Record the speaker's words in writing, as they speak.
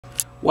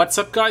What's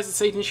up guys,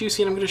 it's Z10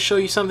 and I'm going to show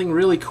you something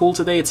really cool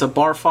today. It's a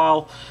bar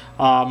file.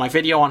 My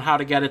video on how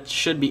to get it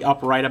should be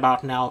up right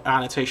about now.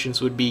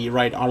 Annotations would be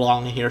right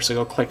along here, so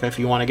go click if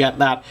you want to get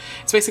that.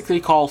 It's basically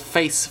called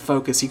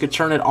Facefocus. You could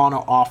turn it on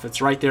or off. It's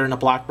right there in the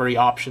Blackberry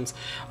options.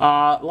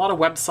 A lot of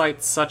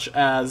websites such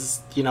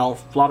as, a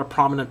lot of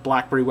prominent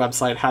Blackberry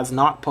website has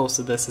not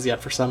posted this as yet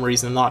for some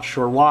reason. I'm not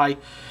sure why.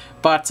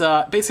 But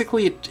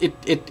basically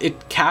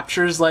it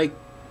captures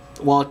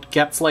it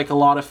gets like a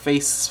lot of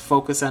face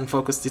focus and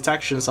focus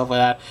detection and stuff like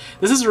that.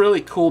 This is really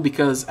cool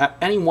because at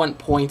any one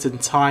point in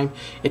time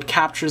it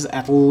captures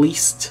at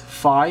least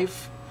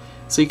 5.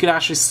 So you could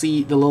actually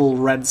see the little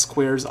red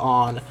squares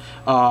on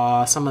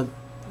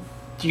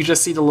you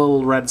just see the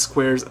little red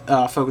squares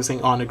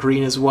focusing on the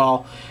green as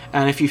well.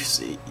 And if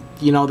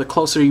the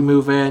closer you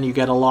move in, you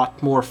get a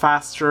lot more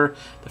faster.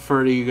 The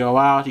further you go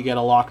out, you get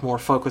a lot more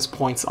focus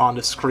points on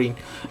the screen.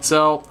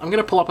 So I'm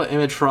gonna pull up an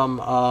image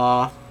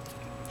from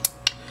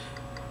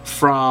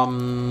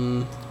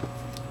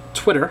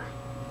Twitter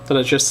that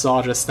I just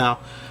saw just now.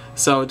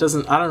 So it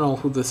doesn't, I don't know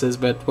who this is,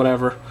 but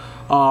whatever.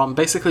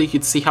 Basically you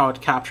could see how it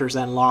captures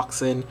and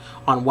locks in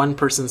on one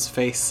person's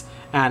face,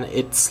 and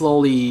it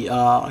slowly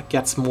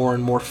gets more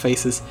and more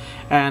faces.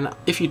 And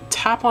if you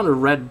tap on a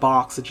red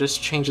box, it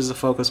just changes the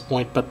focus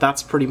point, but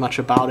that's pretty much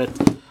about it.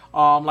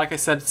 Like I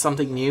said, it's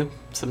something new,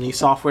 some new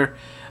software.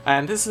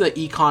 And this is an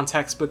econ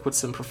textbook with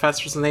some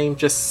professor's name,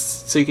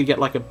 just so you could get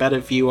like a better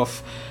view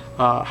of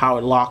how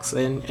it locks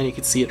in, and you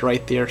can see it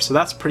right there. So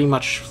that's pretty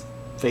much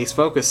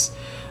Facefocus.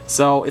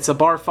 So it's a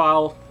bar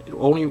file.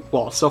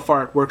 So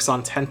far it works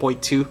on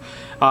 10.2.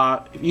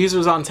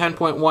 Users on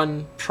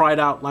 10.1, try it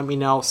out, let me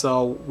know,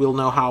 so we'll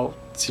know how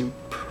to,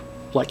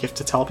 if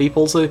to tell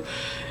people to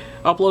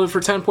upload it for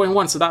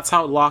 10.1. So that's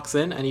how it locks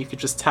in, and you could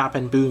just tap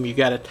and boom, you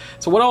get it.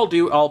 So what I'll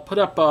do, I'll put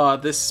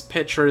up this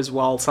picture as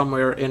well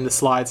somewhere in the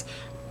slides,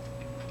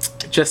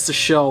 just to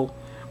show,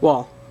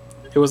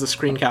 it was a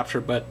screen capture,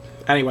 but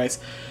anyways.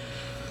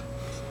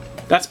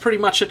 That's pretty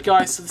much it,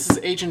 guys. So this is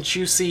Agent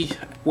Juicy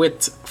with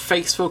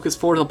Facefocus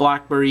for the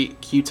Blackberry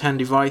Q10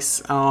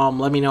 device.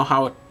 Let me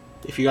know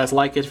if you guys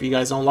like it, if you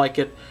guys don't like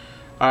it.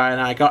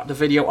 And I got the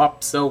video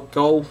up, so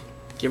go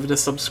give it a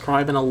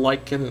subscribe and a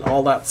like and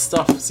all that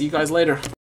stuff. See you guys later.